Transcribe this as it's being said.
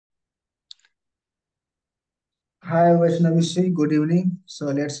Hi Vaishnavi, good evening. So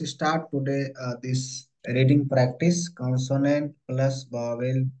let's start today this reading practice consonant plus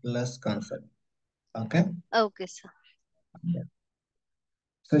vowel plus consonant. Okay. Okay, sir. Yeah.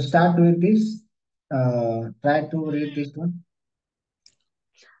 So start with this. Try to read this one.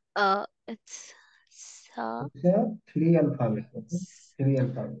 It's sa. It's a three alphabet. Okay. Three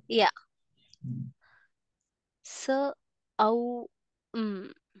alphabet. Yeah, Mm. sa. Au.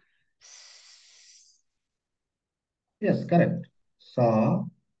 Mm. Yes, correct. Sa,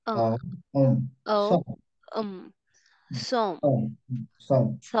 Uh, so, au. Som.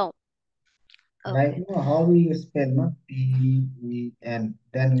 so. Som. Right Okay. now, how we spell no? P-E-N.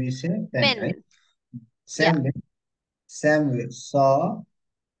 Then we say pen, right? Pen. Yeah. Same way. Same way. Saw,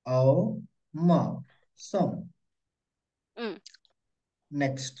 oh, ma. So, Mm.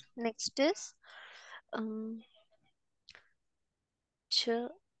 next. Next is um ch.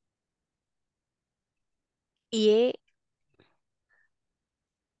 A.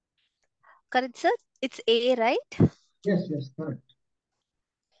 Correct, sir. It's A, right? Yes, yes, correct.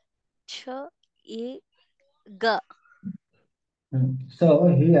 Ch. A. G. So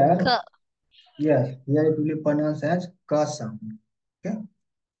here, K. yes, here it will be pronounced as ka sound. Okay.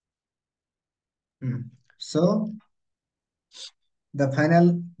 Hmm. So the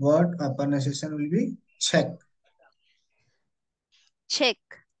final word pronunciation will be check. Check.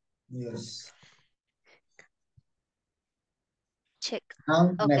 Yes. Check.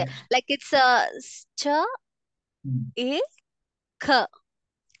 Now Okay. next. Like it's ch. Hmm. A. K. Ka,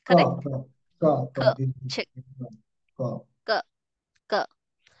 Correct. ka, ka, ka. K. This Check. is ka. K. K.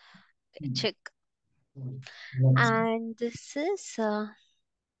 Hmm. Check. Next. And this is I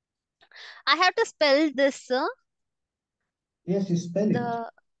have to spell this Yes, you spell it. the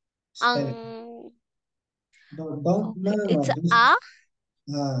Spell it. Don't, no, okay, no, it's no.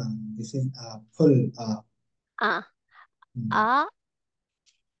 Uh, this is full. a Hmm. a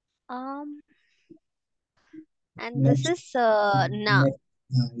um and this Next. is na Next.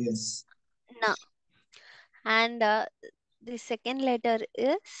 Yes. na and the second letter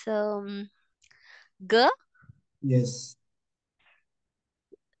is g Yes.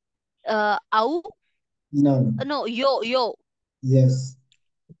 au No, no. no yo Yes.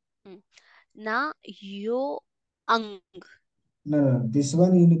 Mm. na yo ang No, no. This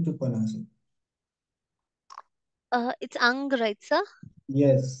one you need to pronounce it. it's ang, right, sir?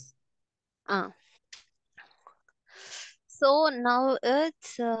 Yes. uh, so now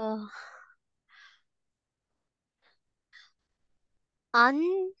it's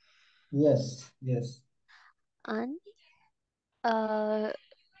an Yes. Yes. an uh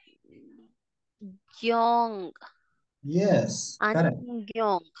Yong. Yes. Correct.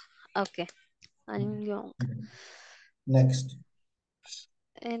 Angyong. Okay. Angyong. Next.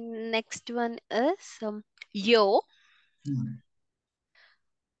 And next one is Yo. Hmm.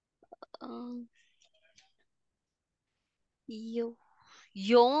 Um, yo.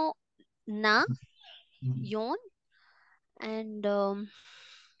 Yo na. Hmm. Yon. And that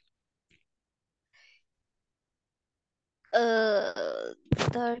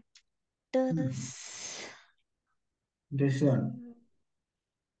Hmm. is This one. mm,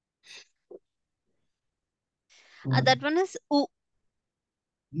 Hmm. that one is U.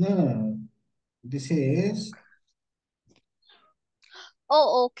 No, no, no. This is.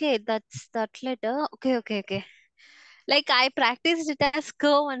 Oh, okay. That's that letter. Okay, okay, okay. Like I practiced it as K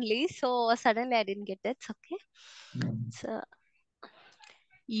only, so suddenly I didn't get it. It's okay. Hmm. So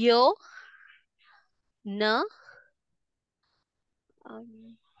Yo na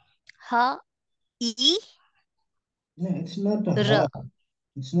ha e No, it's not a r. her.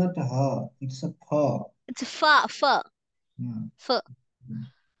 It's not a her. It's a paw. It's fa Yeah. fa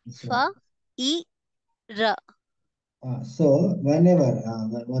This fa one. e r. So whenever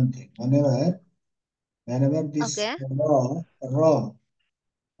one thing, whenever this Okay, raw,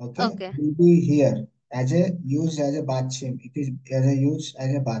 okay, okay. will be here as a used as a bachim. It is as a used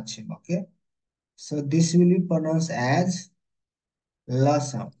as a bachim. Okay, so this will be pronounced as la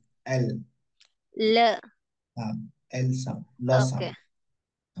sound. L, L. uh, L sound, la Okay, sound.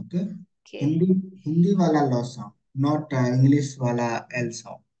 Okay, okay, Hindi Hindi wala la sound, not English wala L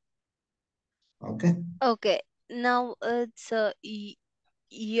sound. Okay, okay. Now it's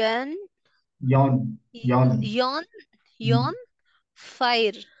yan yawn, yawn. yon yon Hmm.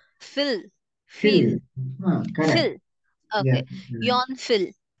 fire fill feel Fill. Correct. fill. Okay, Yes, correct. yon fill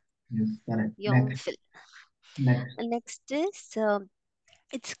Yes, correct. yon Next, fill. next. And next is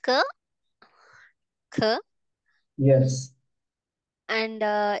it's k k Yes, and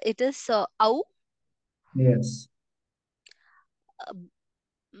it is au yes.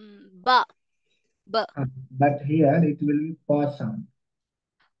 ba. B. But here it will be pa sound.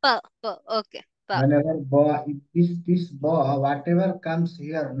 P. P. Okay. P. Whenever ba, this ba, whatever comes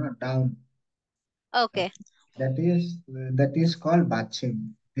here, no down, Okay. that is called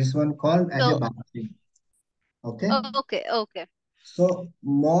bachim. This one called as a So, bachim. Okay. okay. Okay. So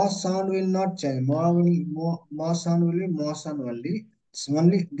more sound will not change. More sound will be more sound only. It's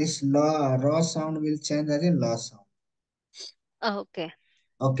only this raw sound will change as a law sound. Okay.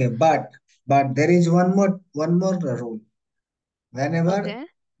 Okay, but there is one more rule. Whenever Okay.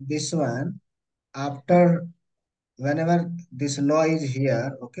 this one after whenever this law is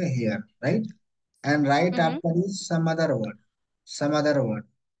here, okay, here, right? And right Mm-hmm. after is some other word,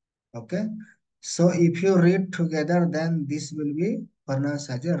 okay? So if you read together, then this will be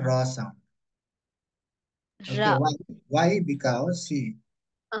pronounced as a raw sound. Okay, Ra. why? Because see,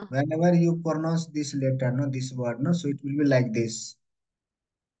 Uh, whenever you pronounce this letter, no, this word, no, so it will be like this.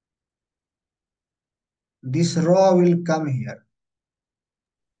 This raw will come here,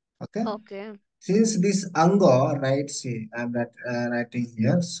 okay? okay. Since this anga, right? See, I'm writing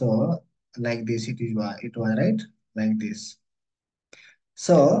here, so like this, it was right, like this.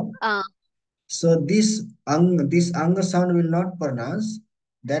 So Uh, this ang sound will not pronounce.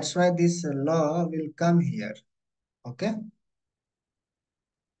 That's why this law will come here. Okay,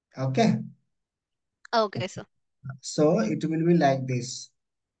 okay. okay. So, So it will be like this.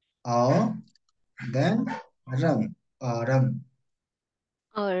 Then ram. or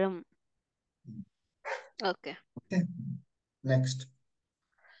okay. Okay. Next,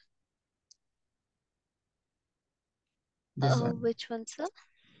 this one. Which one, sir?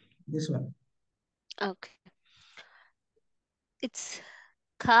 This one. Okay. It's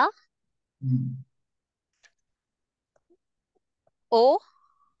Ka. Mm. O.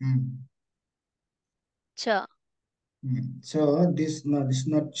 Mm. Cha. So this is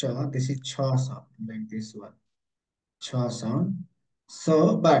not cha. This is cha sound, like this one. Cha sound.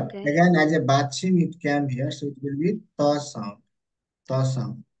 So, but Okay. again, as a bachim, it came here, so it will be ta sound. Ta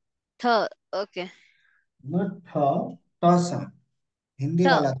sound. Th. Okay. Not tha, ta sound. Hindi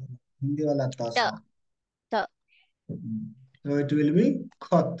Th. वाला हिंदी वाला ta Th. sound. Th. So it will be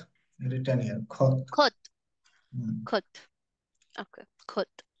khot, written here, khot. Khot. Mm. Khot. Okay. Khot.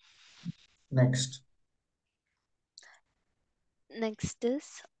 Next. Next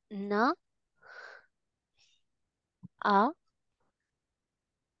is Na. A.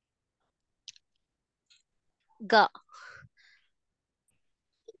 Ga.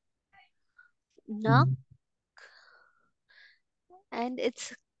 Na. Mm. And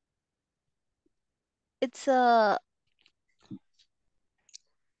it's it's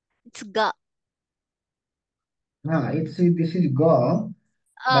Ga. This is ga,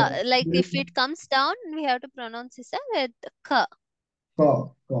 but Like if it comes down, we have to pronounce this as K. ka,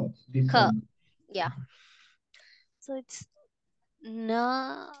 this K. one. Yeah. So it's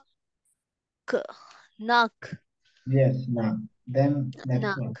Na. K. Nak. Yes, now. Then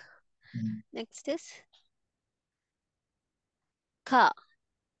next one. Nak. Mm. Next is Ka.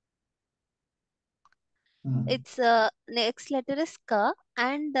 Mm. It's next letter is Ka,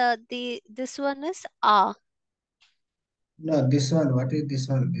 and the this one is A. No, this one. What is this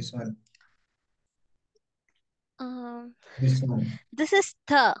one? This one. Um, This one. this is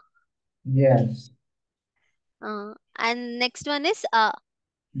Th. Yes. And next one is A.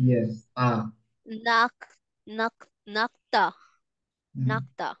 Yes. Ah. Nak. Nakta. Mm.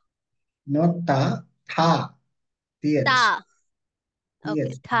 Nakta. Not ta, tha, th, Ta. Okay.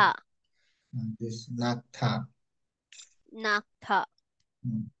 th. Tha. This not tha. Naktha.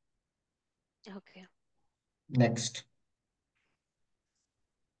 Mm. Okay. Next.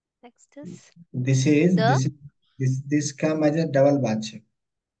 Next is This is the. this is this come as a double bachim.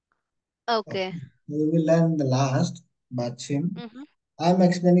 Okay. Okay. We will learn the last bachim. Mm-hmm. I'm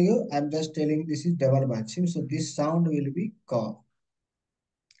explaining you. I'm just telling this is double bachim. So this sound will be ka.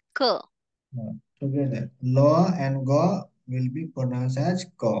 K. Together. Lo and go will be pronounced as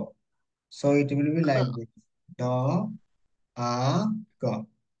ka. So it will be K. like this. Da, a, ka.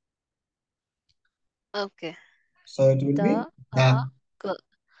 Okay. So it will be The. dak. A. K.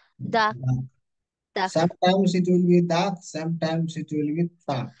 Dak. Dak. Dak. Sometimes it will be dak. Sometimes it will be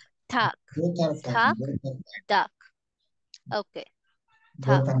tak. Thak. Both are fine. Thak. Both are fine. Dak. Okay.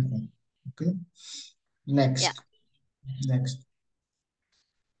 Thak. Both are fine. Okay. Yeah. Next. Next.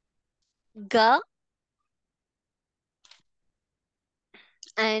 Ga.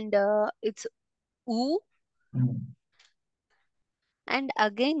 And it's U. Mm. And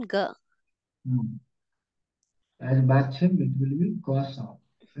again Ga. Mm. As bachim, it will be ka sound.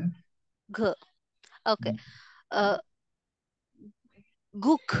 Okay. G. Okay. Mm. Uh,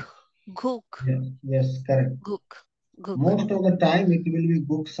 Guk. Gook. Yes, yes, correct. Gook. Gook. Most of the time it will be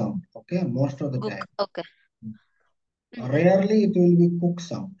book sound. Okay, most of the Gook. time. Okay. Mm-hmm. Rarely it will be cook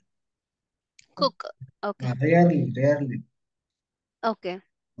sound. Cook. Okay. Rarely. Okay.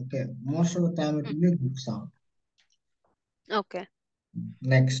 Okay, most of the time it Mm. will be book sound. Okay.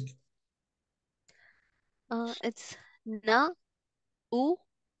 Next. It's na, u,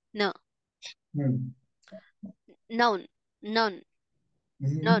 na. Hmm. Noun. Noun.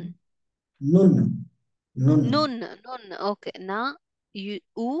 Mhm. Noun. Nun. Nun. Nun. Nun. Okay. Na,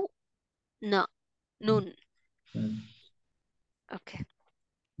 u, na. Nun. Hmm. Okay.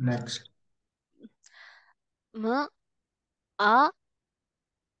 Next. Ma, a,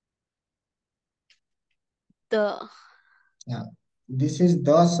 the. Yeah. This is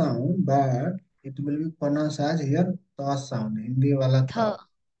the sound, but it will be pronounced as here the sound. Hindi wala the. The.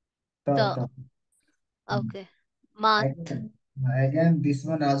 The, The. the. Hmm. Okay. Mat. Again, this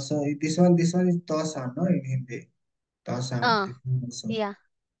one is the sound, no, in Hindi. The sound. Uh. This one also. Yeah.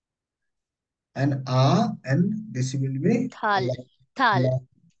 And and this will be Thal. la, Thal. la.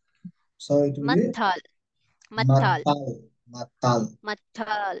 So it will be Mathal. Mathal. matal, matal.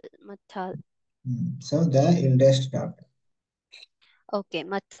 Mathal. Mathal. So the eldest daughter. Okay.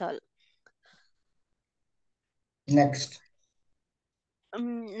 Mathal. Next.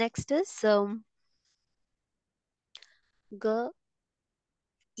 Next is g,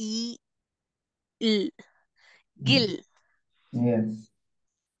 e, l. Mm. Gil. Yes.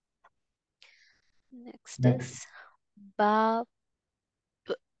 Next Next. is bab.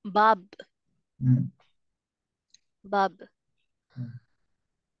 Bab. Mm. Bab. Mm.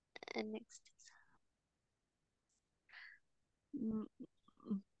 And next is mm,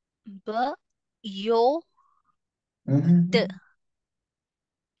 b, yo, t.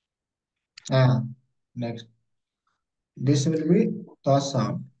 Mhm. Next. This will be the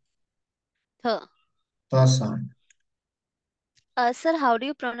sound. Th. The sound. Sir, how do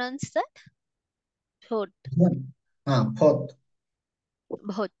you pronounce that? Thod. Yeah. Both.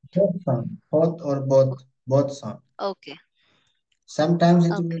 Bhot. Both sound. Both or both. Both sound. Okay. Sometimes it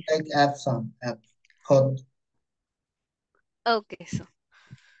will Okay. be like F sound. F. Both. Okay. So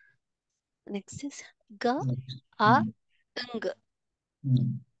next is g, Next. a, Mm. ng.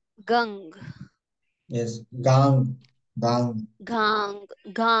 Mm. Gang. Yes. Gang. Gang. Gang.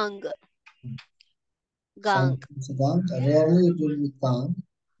 Gang. Gang. Sometimes gang. Rarely it will be gang.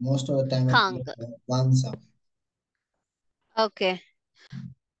 Most of the time it will Kang. be gang sound. Okay.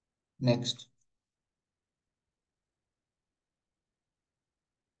 Next.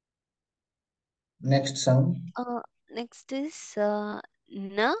 Next sound. Next is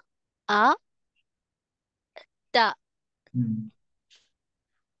n, a, ta. Mm.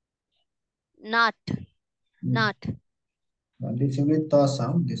 Not. Mm. Not. This will be the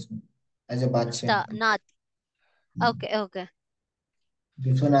sound. This one. As a Ta. bachchan. Not. Mm. Okay. Okay.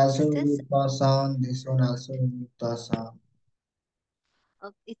 This one also Next will is be the sound. This one also will be the sound.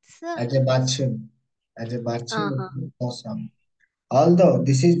 it's As a bachchan. As a bachchan, it uh-huh. will be the sound. Although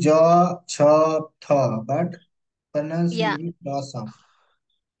this is jaw, cha, tha, but pronounced will Yeah. be the sound.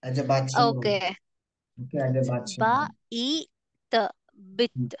 As a bachchan word. Okay. Okay, as a bachchan Ba, word. e, t.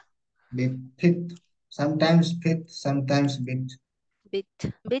 Bit. Mm. Pith. Sometimes pith, sometimes bit.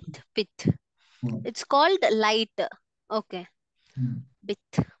 Bit. Bit. Bit. Mm. It's called light. Okay. Mm. Bit.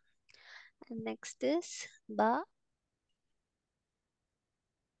 And next is ba,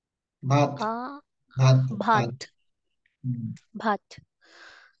 Bhat. a, Bhat. Bhat. bhat. Mm. Bhat.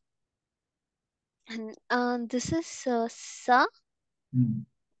 And this is sa, Mm.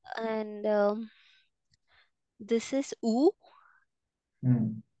 and this is u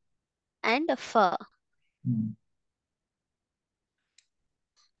Mm. and fa. Mm.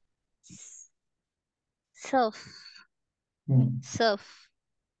 Surf. Mm. Surf.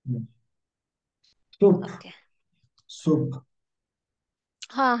 Mm. Soup. Okay. Soup.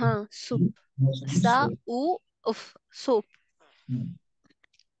 Ha ha. Soup. Must be Sa, soup. u, uf. Soup. Mm.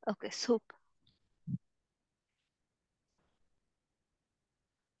 Okay. Soup.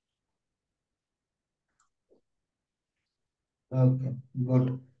 Okay,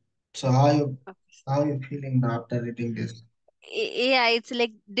 good. So how you feeling now after reading this? Yeah, it's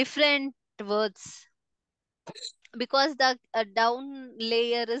like different words because the down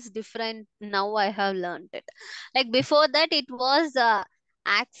layer is different. Now I have learned it. Like before that, it was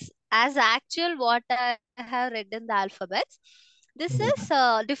as actual what I have read in the alphabets. This is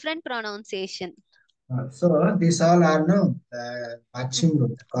Yeah. different pronunciation. So these all are no Mm. Bachim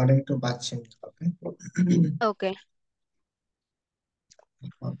root according to Bachim. Okay. Okay.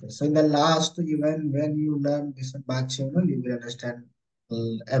 Okay. So in the last, even when you learn this one Bachim, you will understand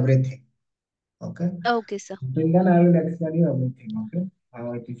everything. Okay. Okay, sir. Till then, I will explain you everything. Okay.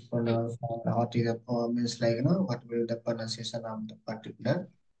 How it is Hmm. pronounced, what is the means like what will the pronunciation of the particular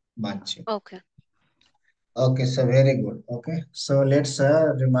Manchi. Okay. Okay, so very good. Okay, so let's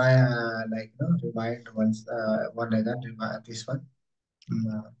remind remind once one again remind this one.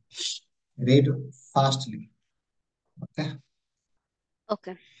 Read fastly. Okay,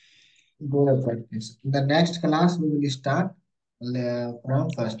 Okay. do the practice. In the next class, we will start from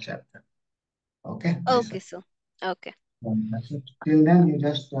first chapter. Okay, this Okay, one. sir. Okay. That's it. Till then, you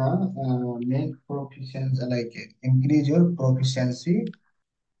just make proficiency, increase your proficiency,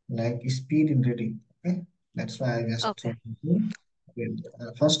 like speed in reading. Okay, that's why I just Okay. told you.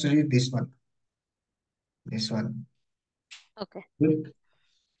 First, read this one. This one. Okay. Read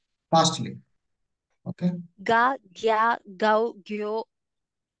fastly. Okay. Ga, gya, gao, gyo,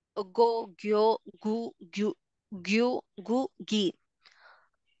 go, gyo, gu, gyu, gyu, gu, gi.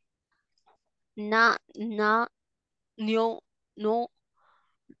 Na, na, nyo, no,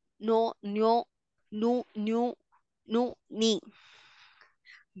 no, nyo, nu, nyu, nu, ni.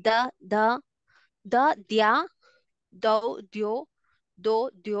 Da, dya, do, dyo,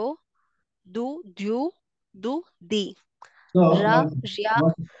 dyo, du, du, di. So, Ra,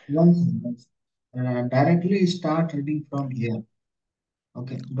 rya. once directly start reading from here.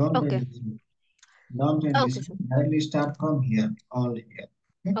 Okay. Don't Okay. read this one. Don't read this Okay, sir. one. Directly start from here. All here.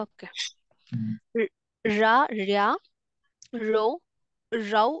 Okay. Okay. Mm. Ra, rya, ro,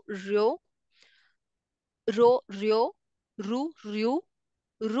 rau, ryo, ro, ryo, ru, ryu,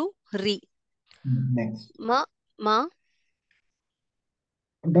 ru, ri. Next. Ma, ma,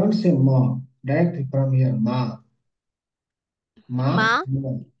 Don't say more. Directly from here. Ma. Ma. ma,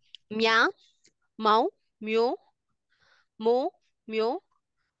 Ma. mya, mau, myo, mo, myo,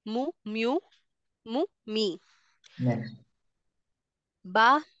 mu, myu, mu, mi. Next.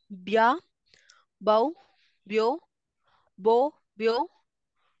 Ba, bya, bau, byo, bo, byo,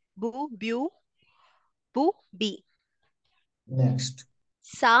 bu, byu, bu, bi. Next.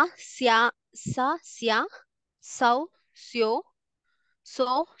 Sa, sya, sau, syo,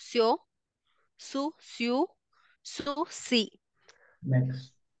 so, syo, su, syu, su, si.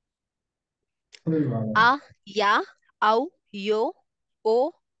 Next. Full vowel. A, ya, au, yo,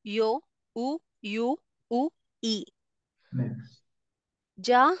 o, yo, u, yu, u, i. Next.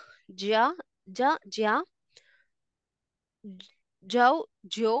 Ja, ja, jau,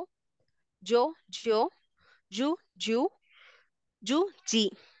 jo, jo, ju, ju, ji.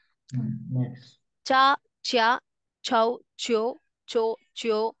 Next. Cha, cha, chau, cho, cho,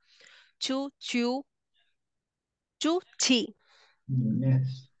 chu, chu, chi.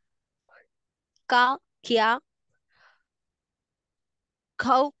 Next. Ka, kya,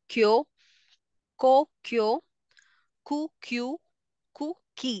 khau, kyo, ko, kyo, ku, kyu, ku,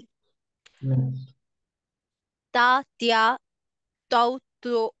 ki. Next. Ta, tia, tau,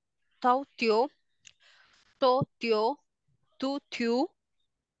 tio, to, tio, tu, tiu,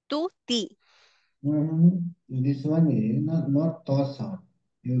 tu, ti. This one is not to sound.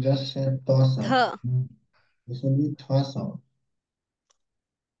 You just said to sound. Th, This will be to sound.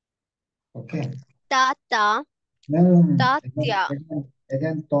 Okay. ta, ta, No, no, no. ta, Again, tia.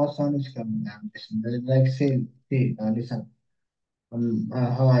 again, to sound is coming. Listen. Like say, listen.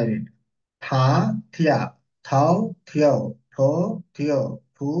 How I read. Tha, thia, thao, theo, tho, theo,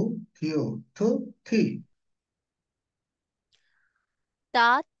 thu, thiu, thu, thi.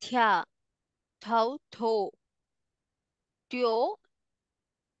 Ta, thia, thau, tho, tio,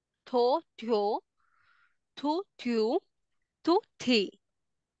 tho, thio, thu, thiu, thu, thi.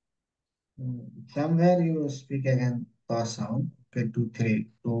 Somewhere you speak again to sound. Okay, two, three,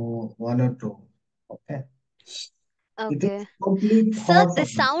 two, one or two. Okay. It is Okay. totally Sir, thought the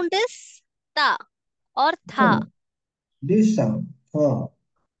sound. sound is ta or No, tha. no. This sound, tho.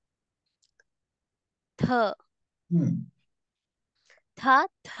 Th, Hmm. tha,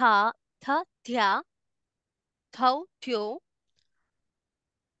 tha, thia, thau, thio,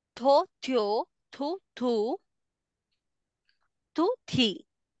 tho, thio, thu, thu, tu, thi.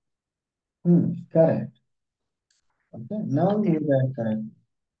 Correct. Okay. Now Okay. you are correct.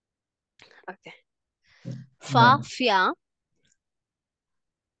 Okay. Fa, Done. fia,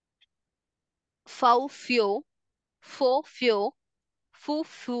 fau, fio, fo, fio, fu,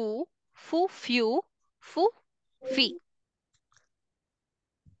 fu, fu, fiu, fu, fi.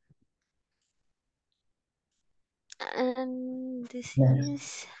 And this Next.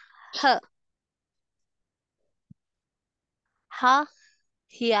 is ha, ha,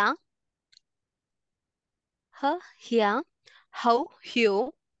 hia, ha, hia, hau,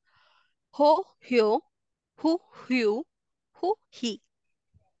 hiu, ho, hiu, hu, hiu, hu, hi.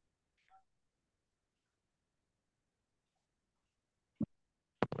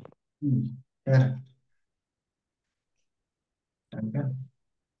 Correct. Okay.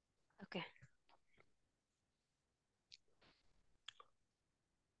 Okay.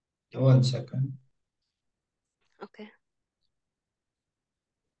 One second. Okay.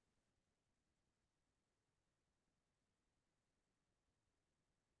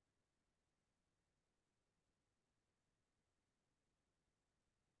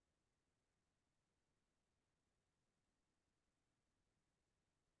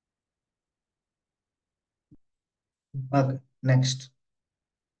 Okay. Next.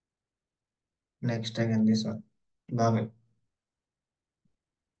 Next again this one. Bye.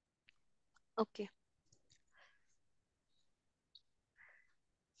 Okay.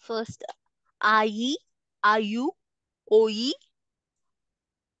 First, I, IU, OE,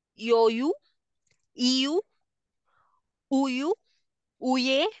 YOU, EU, UU,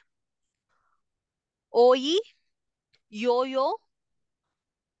 UYE, OE, YOYO,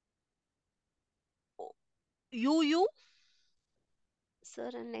 UU. Sir,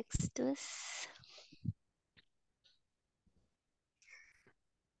 and next is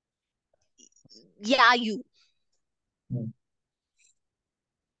YAU. Hmm.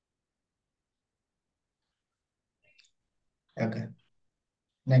 Okay.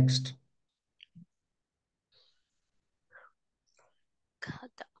 Next.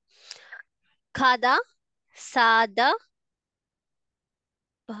 Kada, Kada, Sada,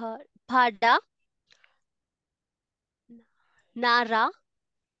 Pada, Nara,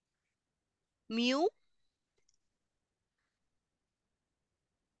 Mu,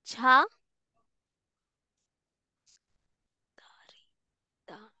 Cha,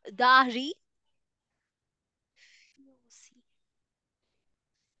 Dari,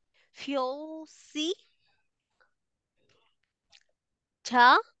 Fiosi,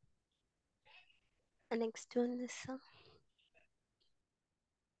 Cha. And next one is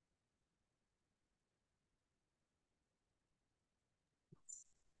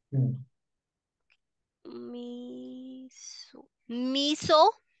Hmm. Miso. Miso,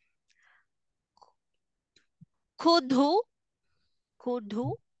 Kudhu,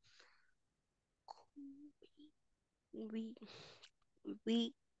 Kudhu,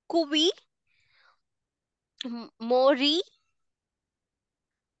 we, Kubi, Mori,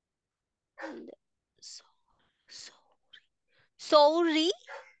 and so, so, Sorry,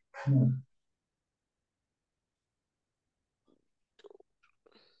 Hmm.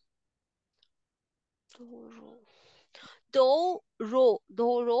 Doro,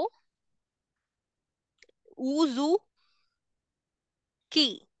 Doro, Uzu,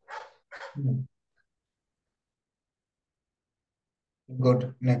 Ki, Hmm.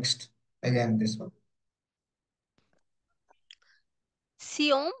 Good. Next. Again this one.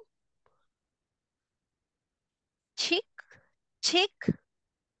 Siom, Chick, Chick,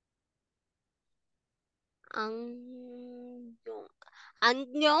 Angyong,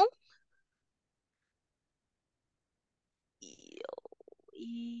 Angyong,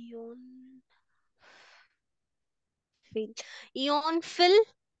 Ion, Phil, Ion, Phil,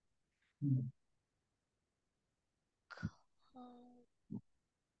 Hmm.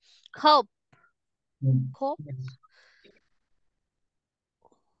 Hope, Hmm. Hope, Yes.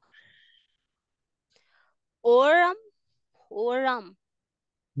 Oram, Oram,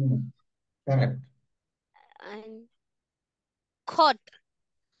 Hmm. Correct. and Cot,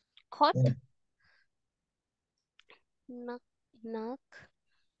 Cot, Yeah. Nak, Nak,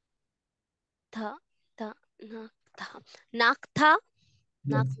 Tha, Tha, Nak, Tha, Naktha,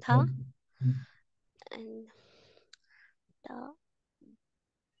 Yes. Naktha, Hmm. Hmm. and Da,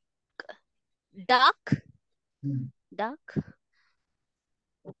 Duck, Hmm. Duck,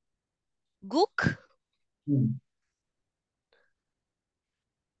 Gook, Hmm.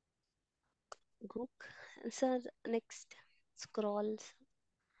 Gook. Sir, next scrolls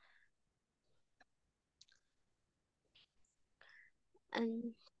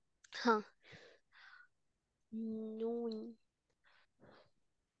and huh, noon,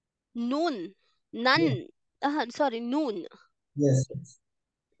 noon, Yeah. none. Sorry, noon, Yes. Yes.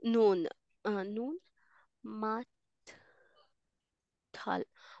 noon, noon, mathal,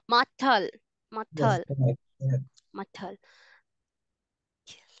 mathal, Yes. mathal, Correct. Yeah. mathal,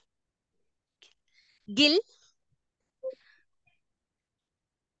 gil,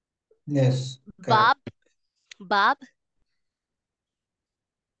 Yes. Correct. bab, bab,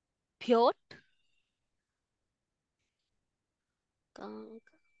 pyot, gang,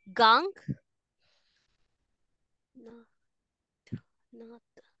 gang, nath,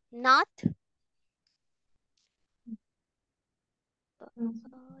 nath, Hmm.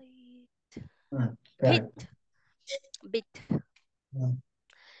 bit, Correct. bit, Hmm.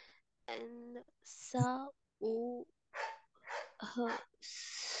 Uh,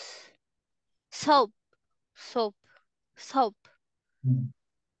 soap, soap, soap, Hmm.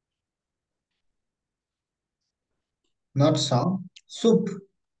 Not sound. Soup.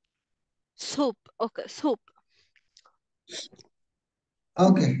 soup. Okay, soup.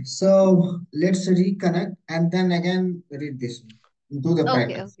 Okay, so let's reconnect and then again read this one. Do the Okay,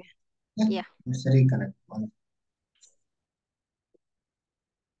 practice. okay. Yeah, Yeah. let's reconnect.